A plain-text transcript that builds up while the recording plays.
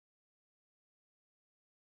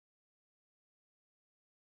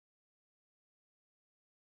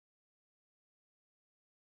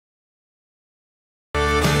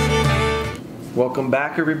Welcome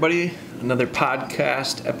back, everybody. Another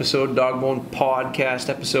podcast episode, DogBone podcast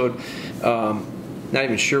episode. Not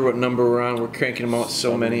even sure what number we're on. We're cranking them out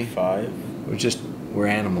so many. 5. We're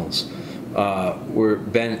animals.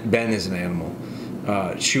 Ben is an animal.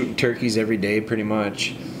 Shooting turkeys every day, pretty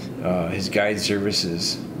much. His guide service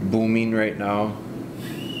is booming right now.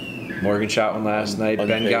 Morgan shot one last night.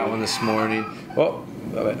 Ben got one this morning. Oh,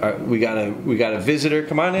 we got a visitor.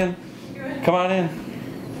 Come on in. Come on in.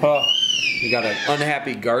 Oh, we got an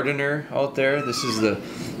unhappy gardener out there. This is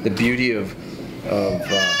the beauty of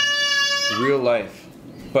real life.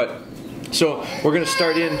 But so we're gonna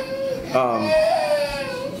start in.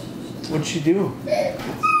 What'd she do?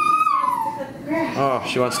 Oh,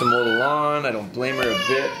 she wants to mow the lawn. I don't blame her a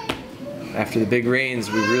bit. After the big rains,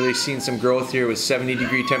 we've really seen some growth here with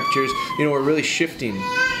 70-degree temperatures. You know, we're really shifting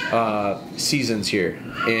seasons here,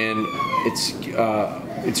 and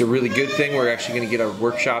it's a really good thing. We're actually going to get our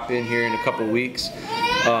workshop in here in a couple weeks.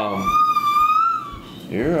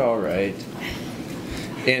 You're all right.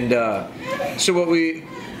 And so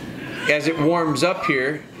as it warms up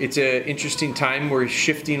here, it's an interesting time. We're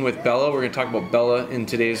shifting with Bella. We're going to talk about Bella in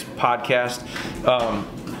today's podcast.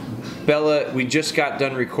 Bella, we just got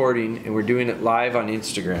done recording, and we're doing it live on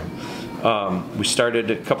Instagram. We started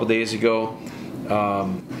a couple days ago.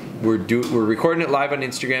 We're recording it live on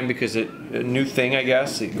Instagram because a new thing, I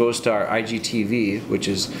guess. It goes to our IGTV, which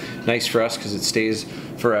is nice for us because it stays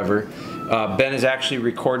forever. Ben is actually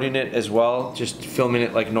recording it as well, just filming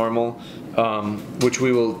it like normal, which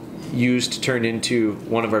we will use to turn into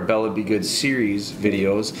one of our Bella Be Good series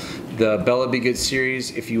videos. The Bella Be Good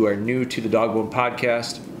series, if you are new to the DogBone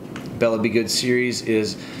podcast, Bella Be Good series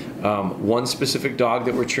is one specific dog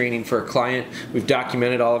that we're training for a client. We've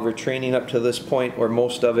documented all of our training up to this point, or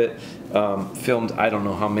most of it. Filmed, I don't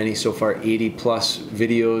know how many so far, 80 plus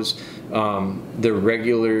videos. They're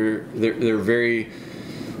regular, they're very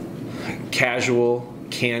casual,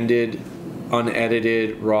 candid,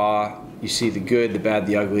 unedited, raw. You see the good, the bad,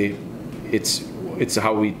 the ugly. It's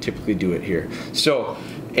how we typically do it here. So,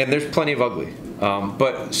 and there's plenty of ugly.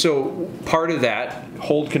 But so part of that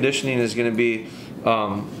hold conditioning is going to be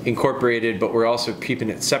incorporated, but we're also keeping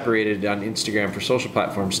it separated on Instagram from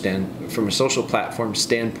a social platform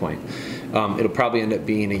standpoint. It'll probably end up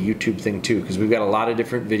being a YouTube thing too, because we've got a lot of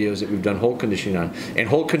different videos that we've done hold conditioning on, and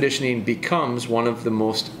hold conditioning becomes one of the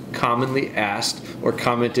most commonly asked or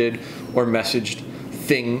commented or messaged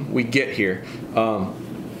thing we get here.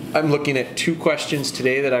 I'm looking at 2 questions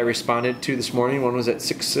today that I responded to this morning. One was at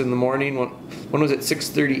 6 in the morning, one was at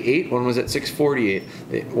 6:38, one was at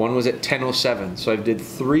 6:48, one was at 10:07. So I did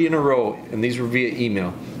 3 in a row, and these were via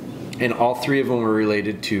email. And all 3 of them were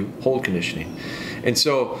related to hold conditioning. And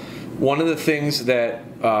so one of the things that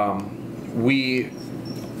we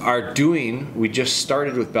are doing, we just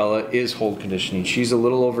started with Bella, is hold conditioning. She's a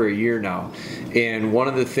little over a year now. And one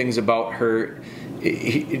of the things about her,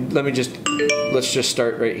 let's just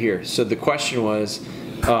start right here. So the question was,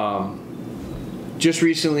 just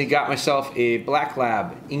recently got myself a black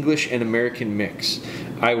lab, English and American mix.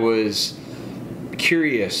 I was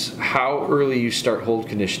curious how early you start hold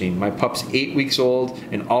conditioning. My pup's 8 weeks old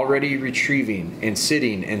and already retrieving and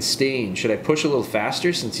sitting and staying. Should I push a little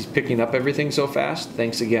faster since he's picking up everything so fast?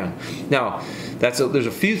 Thanks again. Now, there's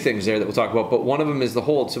a few things there that we'll talk about, but one of them is the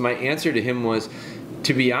hold. So my answer to him was,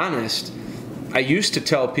 to be honest, I used to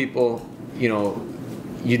tell people, you know,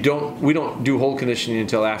 we don't do hold conditioning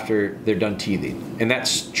until after they're done teething. And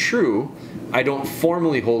that's true. I don't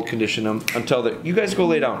formally hold condition them until you guys go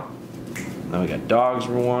lay down. Now we got dogs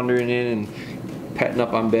wandering in and petting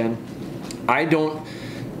up on Ben. I don't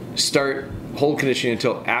start hold conditioning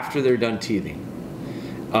until after they're done teething.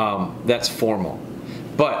 That's formal.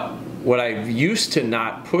 But what I used to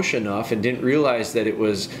not push enough and didn't realize that it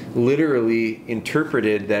was literally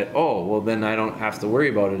interpreted that, oh, well then I don't have to worry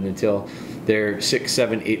about it until they're 6,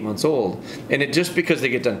 7, 8 months old. And it just because they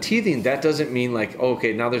get done teething, that doesn't mean like, oh,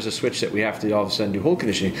 okay, now there's a switch that we have to all of a sudden do hold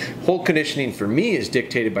conditioning. Hold conditioning for me is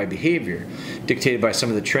dictated by behavior, dictated by some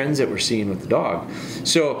of the trends that we're seeing with the dog.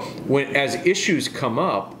 So as issues come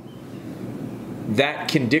up, that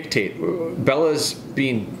can dictate. Bella's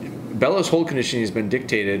hold conditioning has been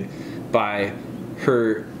dictated by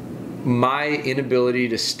my inability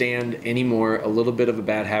to stand anymore a little bit of a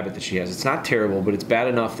bad habit that she has. It's not terrible, but it's bad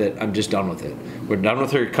enough that I'm just done with it. We're done with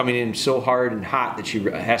her coming in so hard and hot that she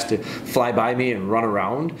has to fly by me and run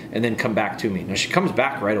around and then come back to me. Now she comes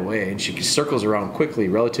back right away and she circles around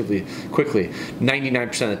relatively quickly,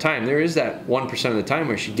 99% of the time. There is that 1% of the time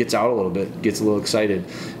where she gets out a little bit, gets a little excited.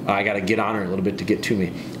 I got to get on her a little bit to get to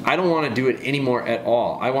me. I don't want to do it anymore at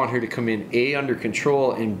all. I want her to come in A, under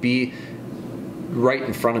control, and B, right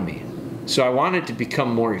in front of me. So I want it to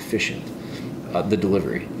become more efficient, the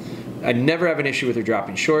delivery. I never have an issue with her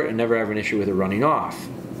dropping short. I never have an issue with her running off.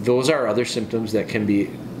 Those are other symptoms that can be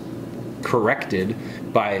corrected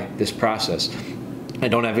by this process. I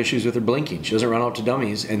don't have issues with her blinking. She doesn't run out to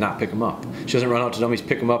dummies and not pick them up. She doesn't run out to dummies,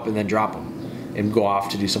 pick them up, and then drop them and go off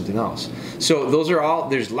to do something else. So those are all,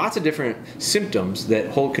 there's lots of different symptoms that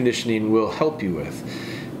hold conditioning will help you with.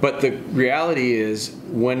 But the reality is,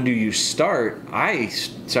 when do you start?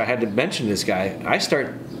 So I had to mention this guy. I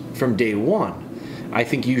start from day one. I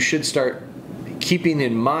think you should start keeping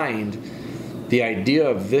in mind the idea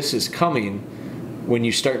of this is coming when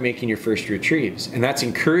you start making your first retrieves. And that's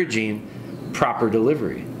encouraging proper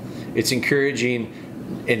delivery. It's encouraging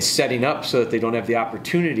and setting up so that they don't have the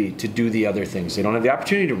opportunity to do the other things. They don't have the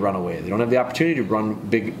opportunity to run away. They don't have the opportunity to run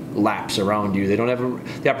big laps around you. They don't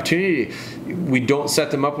have the opportunity. We don't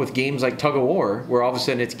set them up with games like tug of war where all of a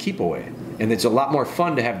sudden it's keep away. And it's a lot more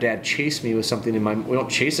fun to have dad chase me with something in my, we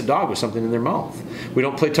don't chase a dog with something in their mouth. We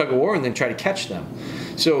don't play tug of war and then try to catch them.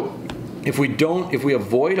 So if we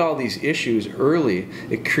avoid all these issues early,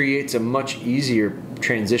 it creates a much easier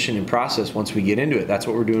transition and process once we get into it. That's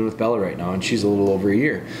what we're doing with Bella right now, and she's a little over a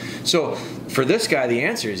year. So for this guy, the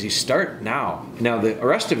answer is you start now. Now the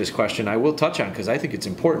rest of his question I will touch on because I think it's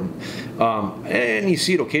important. And you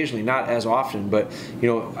see it occasionally, not as often, but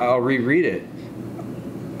I'll reread it.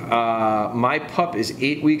 My pup is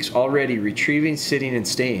 8 weeks already retrieving, sitting, and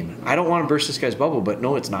staying. I don't want to burst this guy's bubble, but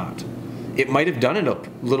no, it's not. It might have done it a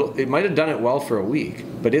little. It might have done it well for a week,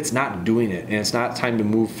 but it's not doing it, and it's not time to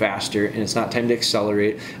move faster, and it's not time to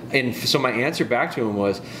accelerate. And so my answer back to him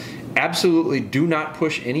was, absolutely do not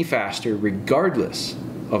push any faster, regardless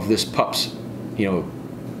of this pup's,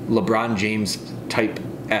 LeBron James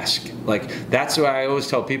type-esque. Like that's what I always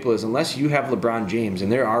tell people is unless you have LeBron James, and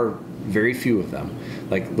there are very few of them.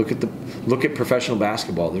 Like look at professional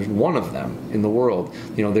basketball. There's one of them in the world.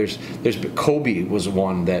 There's Kobe was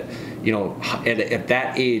one that at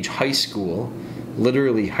that age, high school,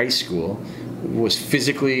 literally high school, was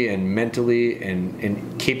physically and mentally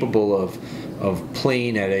and capable of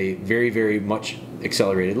playing at a very, very much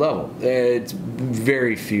accelerated level. It's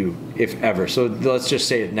very few, if ever. So let's just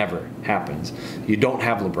say it never happens. You don't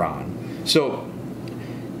have LeBron. So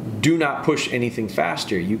do not push anything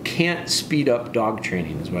faster. You can't speed up dog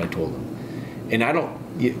training, is what I told him. And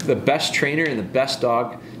the best trainer and the best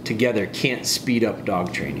dog together can't speed up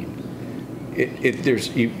dog training.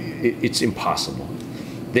 It's impossible.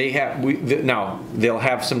 Now they'll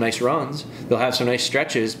have some nice runs. They'll have some nice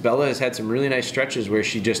stretches. Bella has had some really nice stretches where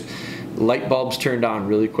she just light bulbs turned on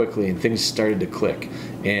really quickly and things started to click.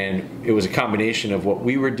 And it was a combination of what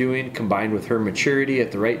we were doing combined with her maturity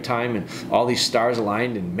at the right time and all these stars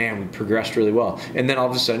aligned, and man, we progressed really well. And then all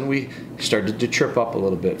of a sudden we started to trip up a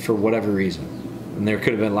little bit for whatever reason. And there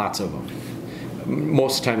could have been lots of them.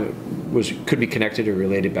 Most of the time it could be connected or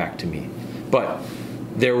related back to me. But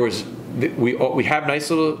we have nice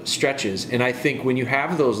little stretches, and I think when you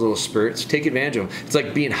have those little spurts, take advantage of them. It's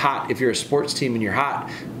like being hot. If you're a sports team and you're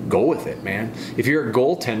hot, go with it, man. If you're a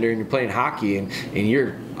goaltender and you're playing hockey and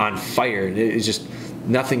you're on fire, and it's just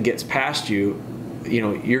nothing gets past you,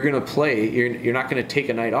 you're gonna play. You're not gonna take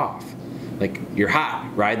a night off. Like you're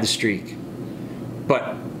hot, ride the streak,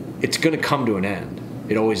 but it's gonna come to an end.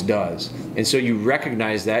 It always does. And so you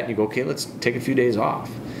recognize that and you go, okay, let's take a few days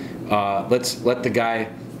off. Let's let the guy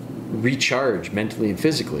recharge mentally and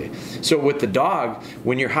physically. So with the dog,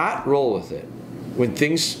 when you're hot, roll with it. When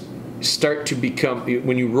things start to become,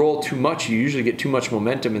 when you roll too much, you usually get too much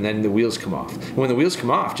momentum and then the wheels come off. And when the wheels come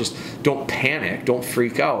off, just don't panic, don't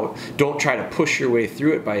freak out, don't try to push your way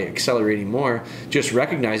through it by accelerating more. Just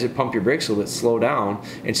recognize it, pump your brakes a little bit, slow down,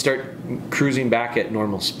 and start cruising back at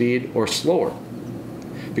normal speed or slower.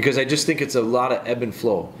 Because I just think it's a lot of ebb and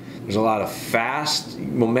flow. There's a lot of fast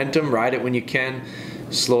momentum, ride it when you can,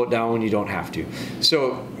 slow it down when you don't have to,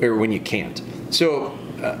 or when you can't. So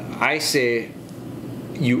I say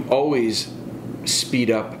you always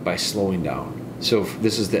speed up by slowing down. So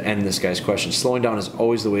this is the end of this guy's question. Slowing down is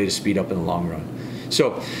always the way to speed up in the long run.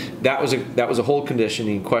 So that was a whole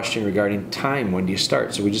conditioning question regarding time. When do you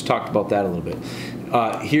start? So we just talked about that a little bit.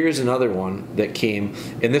 Here's another one that came,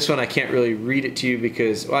 and this one I can't really read it to you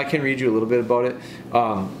because, well, I can read you a little bit about it.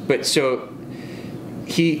 But so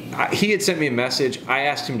he had sent me a message. I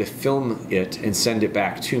asked him to film it and send it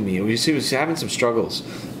back to me. He was having some struggles.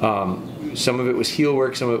 Some of it was heel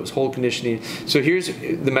work, some of it was hold conditioning. So here's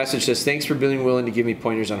the message: says, thanks for being willing to give me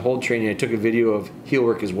pointers on hold training. I took a video of heel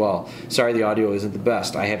work as well. Sorry the audio isn't the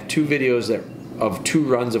best. I have 2 videos that of 2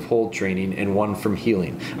 runs of hold training and 1 from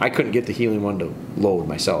healing. I couldn't get the healing one to load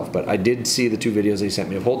myself, but I did see the 2 videos they sent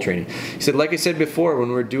me of hold training. He said, like I said before, when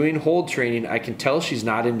we're doing hold training, I can tell she's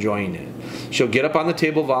not enjoying it. She'll get up on the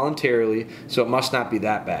table voluntarily, so it must not be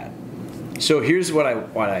that bad. So here's what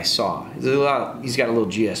I saw. He's got a little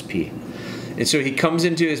GSP. And so he comes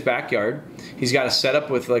into his backyard. He's got a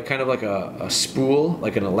setup with like kind of like a spool,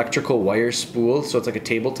 like an electrical wire spool. So it's like a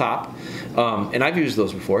tabletop. And I've used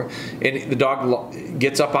those before. And the dog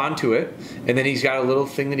gets up onto it. And then he's got a little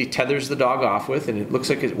thing that he tethers the dog off with. And it looks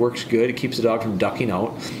like it works good. It keeps the dog from ducking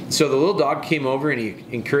out. So the little dog came over and he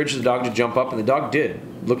encouraged the dog to jump up. And the dog did.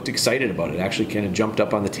 Looked excited about it. Actually kind of jumped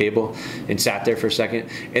up on the table and sat there for a second.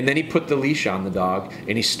 And then he put the leash on the dog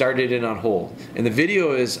and he started in on hold. And the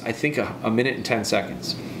video is, I think, a minute and 10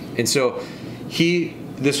 seconds. And so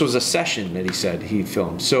this was a session that he said he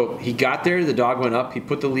filmed. So he got there, the dog went up, he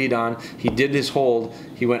put the lead on, he did his hold,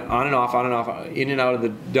 he went on and off, in and out of the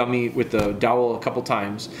dummy with the dowel a couple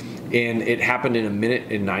times. And it happened in a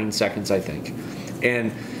minute and 9 seconds, I think.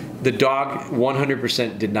 And the dog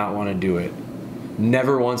 100% did not want to do it.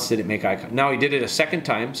 Never once did it make eye contact. Now he did it a second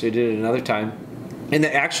time, so he did it another time. And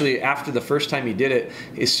then actually, after the first time he did it,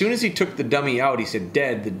 as soon as he took the dummy out, he said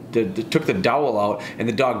dead, took the dowel out, and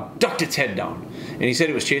the dog ducked its head down. And he said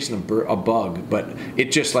it was chasing a bug, but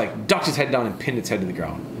it just like ducked its head down and pinned its head to the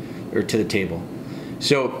ground, or to the table.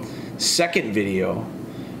 So, second video,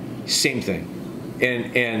 same thing.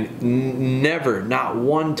 And never, not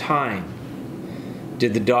one time,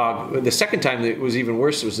 did the dog, the second time it was even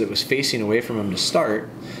worse, was it was facing away from him to start,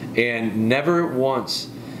 and never once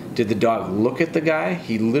did the dog look at the guy.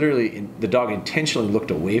 He literally, the dog intentionally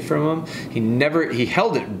looked away from him. He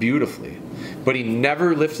held it beautifully, but he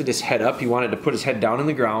never lifted his head up. He wanted to put his head down on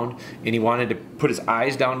the ground, and he wanted to put his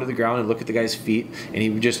eyes down to the ground and look at the guy's feet. And he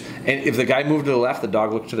would just, and if the guy moved to the left, the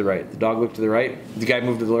dog looked to the right. The dog looked to the right. The guy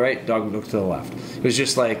moved to the right. The dog looked to the left. It was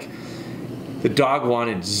just like the dog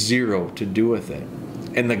wanted zero to do with it.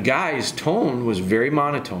 And the guy's tone was very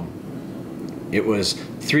monotone. It was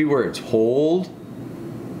 3 words: hold,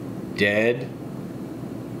 dead,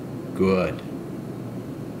 good.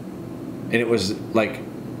 And it was like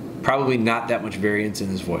probably not that much variance in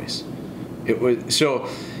his voice. It was, so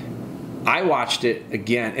I watched it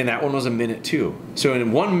again, and that one was a minute too. So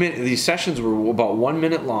in 1 minute, these sessions were about 1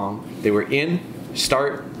 minute long. They were in,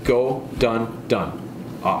 start, go, done,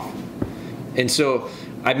 off. And so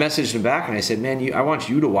I messaged him back and I said, man, I want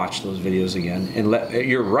you to watch those videos again. And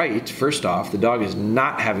you're right, first off, the dog is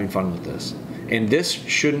not having fun with this. And this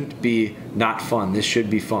shouldn't be not fun. This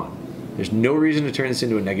should be fun. There's no reason to turn this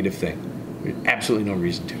into a negative thing. There's absolutely no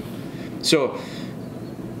reason to. So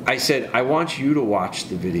I said, I want you to watch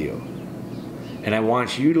the video. And I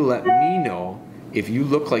want you to let me know if you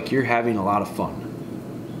look like you're having a lot of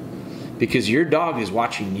fun. Because your dog is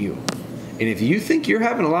watching you. And if you think you're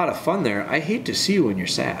having a lot of fun there, I hate to see you when you're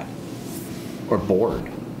sad or bored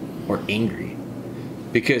or angry.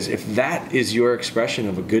 Because if that is your expression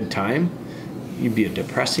of a good time, you'd be a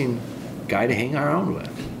depressing guy to hang around with.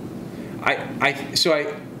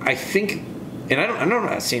 I think, and I'm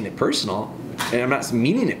not saying it personal, and I'm not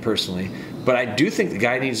meaning it personally, but I do think the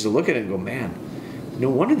guy needs to look at it and go, man, no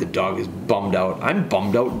wonder the dog is bummed out. I'm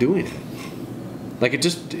bummed out doing it. Like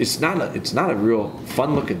it's not a real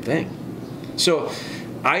fun looking thing. So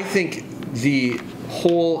I think the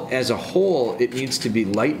whole as a whole, it needs to be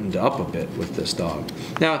lightened up a bit with this dog.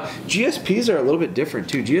 Now, GSPs are a little bit different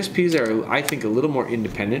too. GSPs are, I think, a little more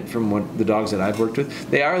independent from what the dogs that I've worked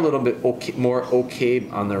with. They are a little bit more okay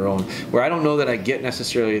on their own, where I don't know that I get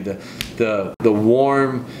necessarily the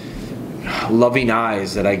warm, loving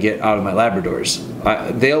eyes that I get out of my Labradors.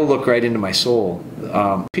 They'll look right into my soul.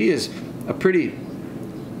 P is a pretty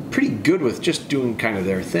good with just doing kind of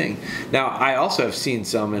their thing. Now, I also have seen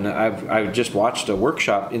some, and I've just watched a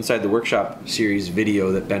workshop, Inside the Workshop series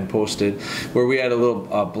video that Ben posted, where we had a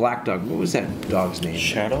little black dog. What was that dog's name?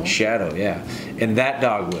 Shadow? Shadow, yeah. And that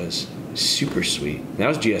dog was super sweet. That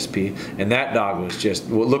was GSP, and that dog was just,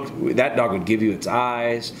 well, look, that dog would give you its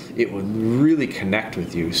eyes. It would really connect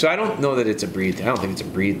with you. So I don't know that it's a breed thing. I don't think it's a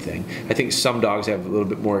breed thing. I think some dogs have a little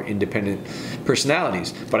bit more independent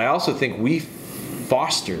personalities, but I also think we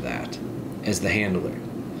foster that as the handler.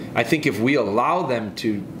 I think if we allow them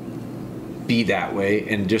to be that way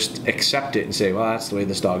and just accept it and say, well, that's the way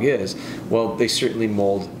this dog is, well, they certainly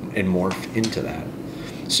mold and morph into that.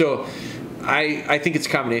 So I think it's a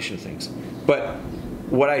combination of things. But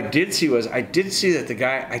what I did see was, I did see that the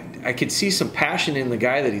guy, I could see some passion in the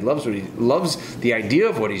guy, that he loves the idea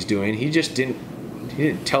of what he's doing. He just didn't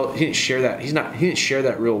share that. He didn't share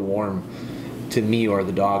that real warm to me or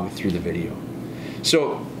the dog through the video.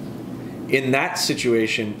 So in that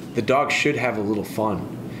situation, the dog should have a little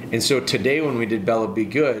fun. And so today when we did Bella Be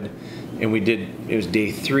Good, and it was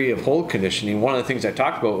day 3 of hold conditioning, one of the things I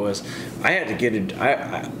talked about was I had to get it.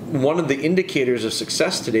 One of the indicators of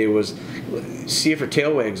success today was see if her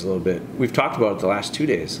tail wags a little bit. We've talked about it the last 2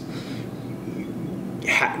 days.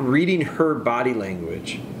 Reading her body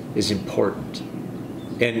language is important.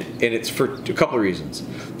 And it's for a couple of reasons.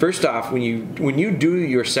 First off, when you do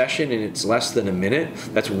your session and it's less than a minute,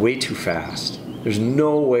 that's way too fast. There's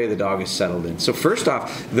no way the dog is settled in. So first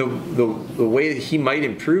off, the way that he might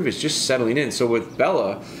improve is just settling in. So with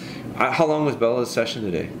Bella, how long was Bella's session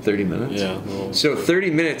today? 30 minutes? Yeah. Well, so 30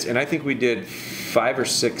 minutes, and I think we did 5 or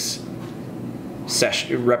 6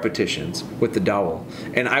 repetitions with the dowel.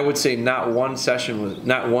 And I would say not one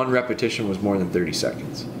repetition was more than 30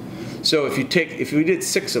 seconds. So if we did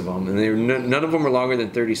 6 of them, and none of them were longer than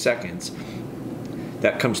 30 seconds,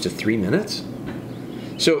 that comes to 3 minutes.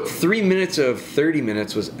 So 3 minutes of 30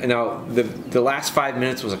 minutes was, now the last 5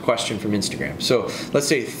 minutes was a question from Instagram. So let's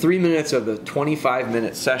say 3 minutes of the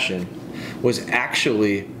 25-minute session was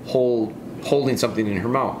actually holding something in her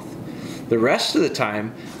mouth. The rest of the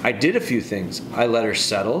time, I did a few things. I let her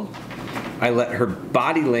settle. I let her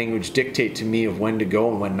body language dictate to me of when to go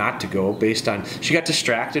and when not to go based on, she got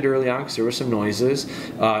distracted early on because there were some noises.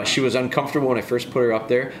 She was uncomfortable when I first put her up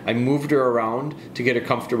there. I moved her around to get her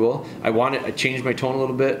comfortable. I changed my tone a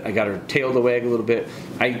little bit. I got her tail to wag a little bit.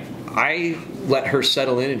 I let her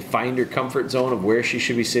settle in and find her comfort zone of where she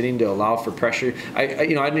should be sitting to allow for pressure.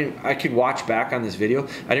 I could watch back on this video.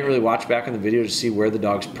 I didn't really watch back on the video to see where the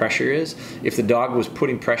dog's pressure is. If the dog was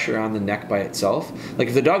putting pressure on the neck by itself, like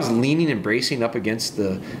if the dog's leaning and bracing up against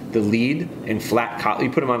the lead and flat collar, you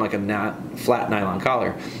put them on like a flat nylon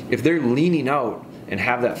collar. If they're leaning out and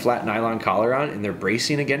have that flat nylon collar on and they're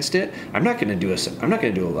bracing against it, I'm not going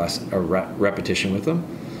to do a repetition with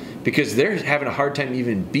them. Because they're having a hard time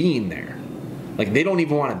even being there. Like they don't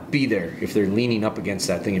even want to be there if they're leaning up against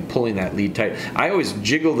that thing and pulling that lead tight. I always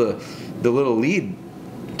jiggle the little lead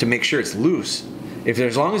to make sure it's loose.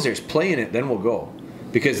 As long as there's play in it, then we'll go.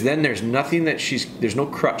 Because then there's nothing there's no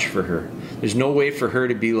crutch for her. There's no way for her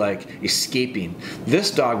to be like escaping.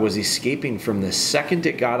 This dog was escaping from the second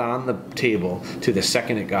it got on the table to the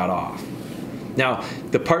second it got off. Now,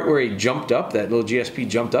 the part where he jumped up, that little GSP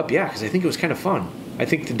jumped up, yeah, because I think it was kind of fun. I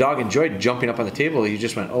think the dog enjoyed jumping up on the table. He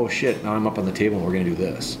just went, oh shit, now I'm up on the table and we're going to do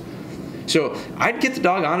this. So I'd get the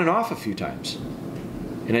dog on and off a few times.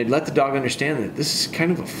 And I'd let the dog understand that this is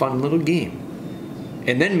kind of a fun little game.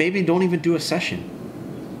 And then maybe don't even do a session.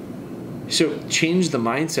 So change the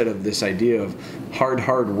mindset of this idea of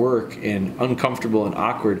hard work and uncomfortable and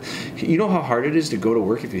awkward. You know how hard it is to go to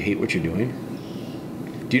work if you hate what you're doing?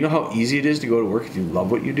 Do you know how easy it is to go to work if you love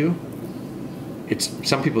what you do?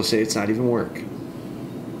 Some people say it's not even work.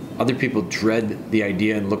 Other people dread the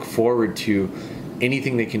idea and look forward to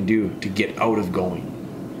anything they can do to get out of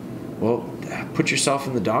going. Well, put yourself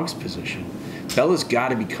in the dog's position. Bella's got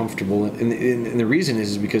to be comfortable, and the reason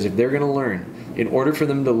is because if they're going to learn, in order for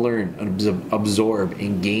them to learn and absorb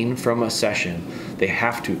and gain from a session, they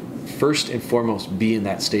have to first and foremost be in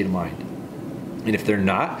that state of mind. And if they're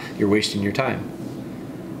not, you're wasting your time.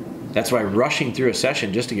 That's why rushing through a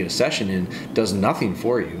session just to get a session in does nothing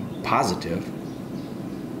for you, positive.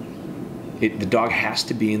 The dog has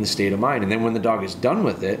to be in the state of mind. And then when the dog is done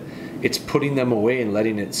with it, it's putting them away and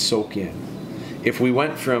letting it soak in. If we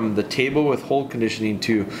went from the table with hold conditioning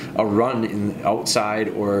to a run outside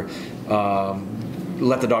or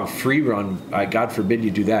let the dog free run, God forbid you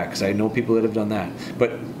do that, because I know people that have done that.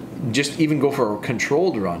 But just even go for a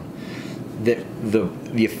controlled run, the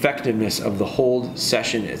effectiveness of the hold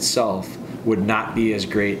session itself would not be as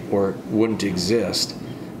great or wouldn't exist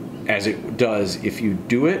as it does if you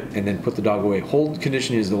do it and then put the dog away. Hold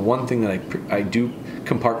conditioning is the one thing that I do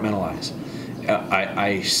compartmentalize.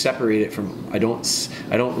 I separate it from, I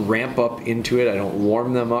don't ramp up into it. I don't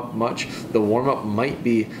warm them up much. The warm up might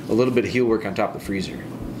be a little bit of heel work on top of the freezer,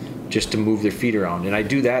 just to move their feet around. And I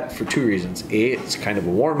do that for 2 reasons. A, it's kind of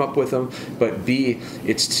a warm up with them, but B,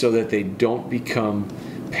 it's so that they don't become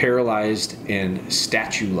paralyzed and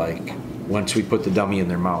statue-like once we put the dummy in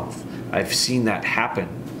their mouth. I've seen that happen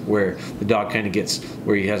where the dog kind of gets,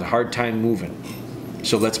 where he has a hard time moving.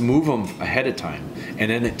 So let's move them ahead of time. And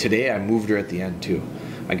then today I moved her at the end too.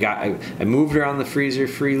 I moved her on the freezer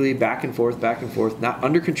freely, back and forth, not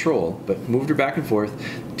under control, but moved her back and forth,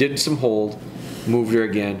 did some hold, moved her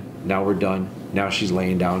again. Now we're done. Now she's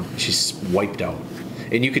laying down. She's wiped out.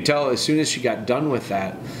 And you could tell as soon as she got done with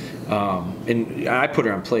that, and I put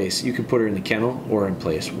her on place. You can put her in the kennel or in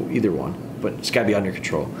place, either one, but it's got to be under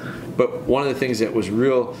control. But one of the things that was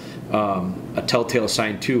real a telltale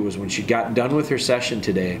sign too was when she got done with her session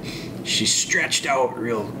today, she stretched out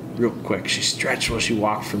real quick. She stretched while she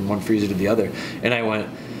walked from one freezer to the other. And I went,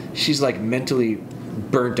 she's like mentally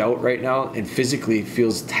burnt out right now and physically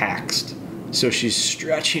feels taxed. So she's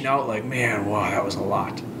stretching out like, man, wow, that was a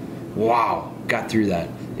lot. Wow, got through that.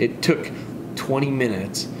 It took 20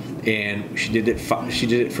 minutes, and she did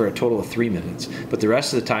it for a total of 3 minutes. But the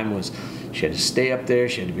rest of the time was she had to stay up there,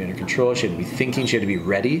 she had to be under control, she had to be thinking, she had to be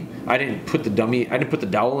ready. I didn't put the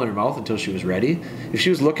dowel in her mouth until she was ready. If she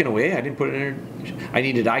was looking away, I didn't put it in her. I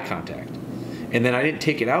needed eye contact. And then I didn't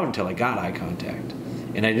take it out until I got eye contact.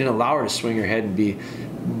 And I didn't allow her to swing her head and be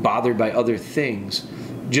bothered by other things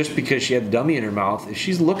just because she had the dummy in her mouth. If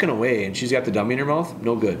she's looking away and she's got the dummy in her mouth,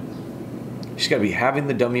 no good. She's got to be having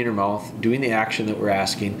the dummy in her mouth, doing the action that we're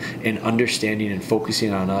asking, and understanding and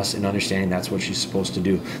focusing on us and understanding that's what she's supposed to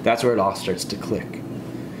do. That's where it all starts to click.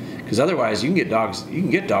 Because otherwise, you can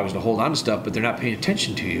get dogs to hold on to stuff, but they're not paying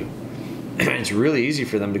attention to you. It's really easy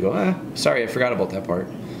for them to go, sorry, I forgot about that part.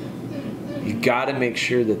 You got to make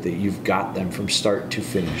sure that you've got them from start to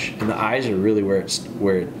finish, and the eyes are really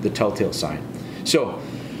where the telltale sign. So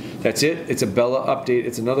that's it. It's a Bella update.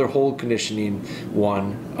 It's another hold conditioning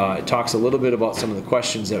one. It talks a little bit about some of the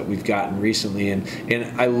questions that we've gotten recently,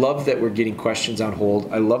 and I love that we're getting questions on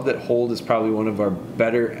hold. I love that hold is probably one of our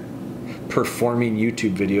better performing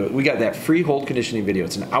YouTube videos. We got that free hold conditioning video.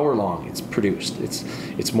 It's an hour long. It's produced.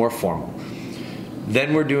 It's more formal.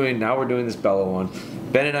 Then we're doing this Bella one.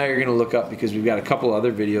 Ben and I are going to look up, because we've got a couple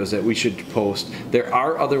other videos that we should post. There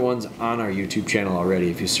are other ones on our YouTube channel already.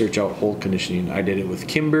 If you search out hold conditioning, I did it with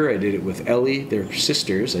Kimber, I did it with Ellie. They're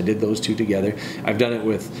sisters. I did those two together. I've done it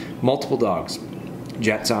with multiple dogs.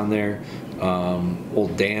 Jet's on there.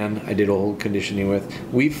 Old Dan, I did hold conditioning with.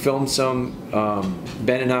 We've filmed some,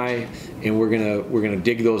 Ben and I, and we're gonna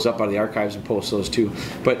dig those up out of the archives and post those too.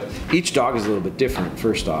 But each dog is a little bit different,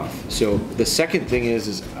 first off. So the second thing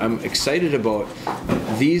is I'm excited about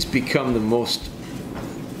these become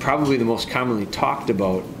probably the most commonly talked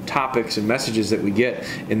about topics and messages that we get.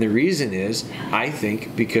 And the reason is, I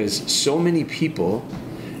think, because so many people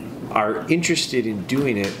are interested in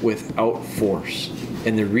doing it without force.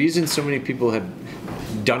 And the reason so many people have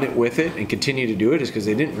done it with it and continue to do it is because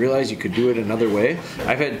they didn't realize you could do it another way.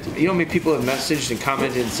 I've had, many people have messaged and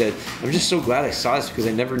commented and said, I'm just so glad I saw this because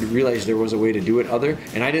I never realized there was a way to do it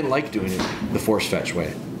and I didn't like doing it the force fetch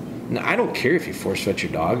way. Now, I don't care if you force fetch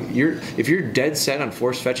your dog. If you're dead set on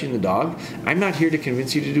force fetching the dog, I'm not here to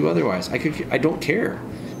convince you to do otherwise. I don't care.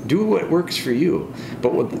 Do what works for you.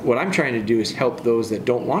 But what I'm trying to do is help those that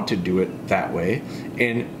don't want to do it that way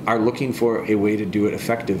and are looking for a way to do it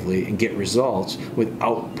effectively and get results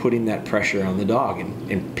without putting that pressure on the dog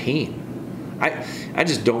and pain. I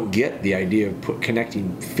just don't get the idea of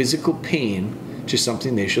connecting physical pain to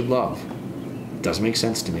something they should love. It doesn't make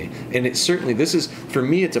sense to me. And it's certainly, for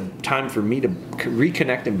me, it's a time for me to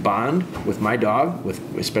reconnect and bond with my dog,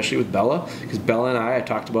 especially with Bella, because Bella and I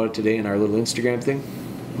talked about it today in our little Instagram thing.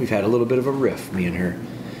 We've had a little bit of a riff, me and her.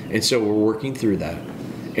 And so we're working through that.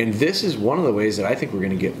 And this is one of the ways that I think we're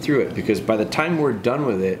going to get through it, because by the time we're done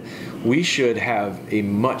with it, we should have a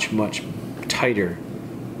much, much tighter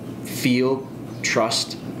feel,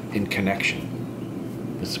 trust, and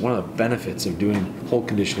connection. It's one of the benefits of doing hold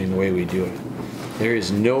conditioning the way we do it. There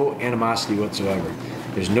is no animosity whatsoever.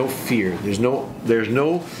 There's no fear. There's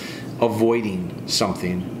no avoiding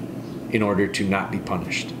something in order to not be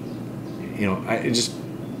punished. We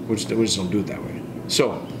just don't do it that way.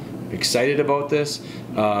 So, excited about this.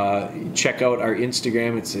 Check out our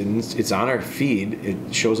Instagram. It's on our feed.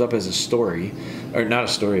 It shows up as a story, or not a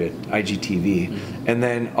story, at IGTV. Mm-hmm. And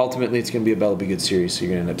then ultimately it's going to be a Bella Be Good series, so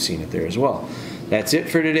you're going to end up seeing it there as well. That's it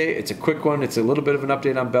for today. It's a quick one. It's a little bit of an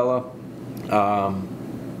update on Bella.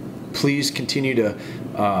 Please continue to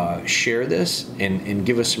share this and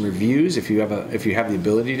give us some reviews if you have the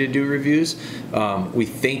ability to do reviews. We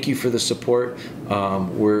thank you for the support.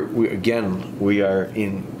 We are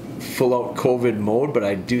in full out COVID mode, but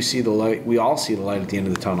I do see the light. We all see the light at the end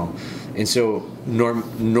of the tunnel. And so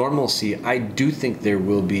normalcy, I do think there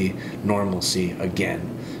will be normalcy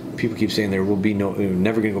again. People keep saying we're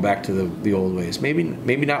never going to go back to the old ways.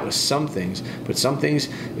 Maybe not with some things, but some things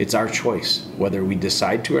it's our choice whether we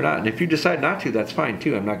decide to or not. And if you decide not to, that's fine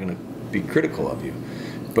too. I'm not going to be critical of you.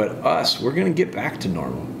 But we're going to get back to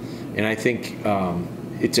normal. And I think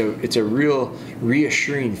it's a real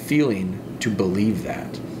reassuring feeling to believe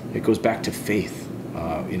that. It goes back to faith.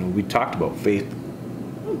 We talked about faith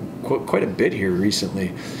quite a bit here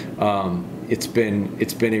recently. It's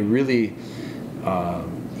been a really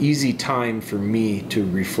easy time for me to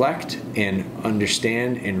reflect and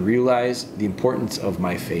understand and realize the importance of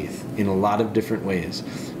my faith in a lot of different ways.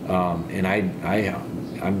 And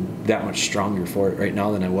I'm that much stronger for it right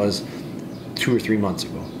now than I was 2 or 3 months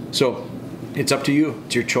ago. So it's up to you.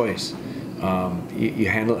 It's your choice. You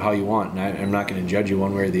handle it how you want, and I'm not going to judge you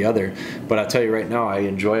one way or the other. But I'll tell you right now, I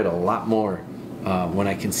enjoy it a lot more when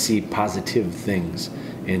I can see positive things.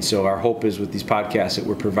 And so our hope is with these podcasts that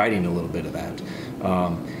we're providing a little bit of that.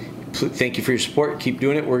 Thank you for your support. Keep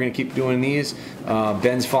doing it. We're going to keep doing these.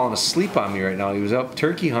 Ben's falling asleep on me right now. He was up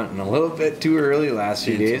turkey hunting a little bit too early the last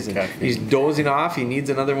few days, and he's dozing off. He needs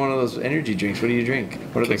another one of those energy drinks. What do you drink?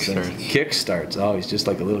 What are those things? Kickstarts. Oh, he's just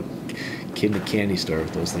like a little kid in a candy store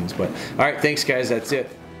with those things. But all right, thanks guys. That's it.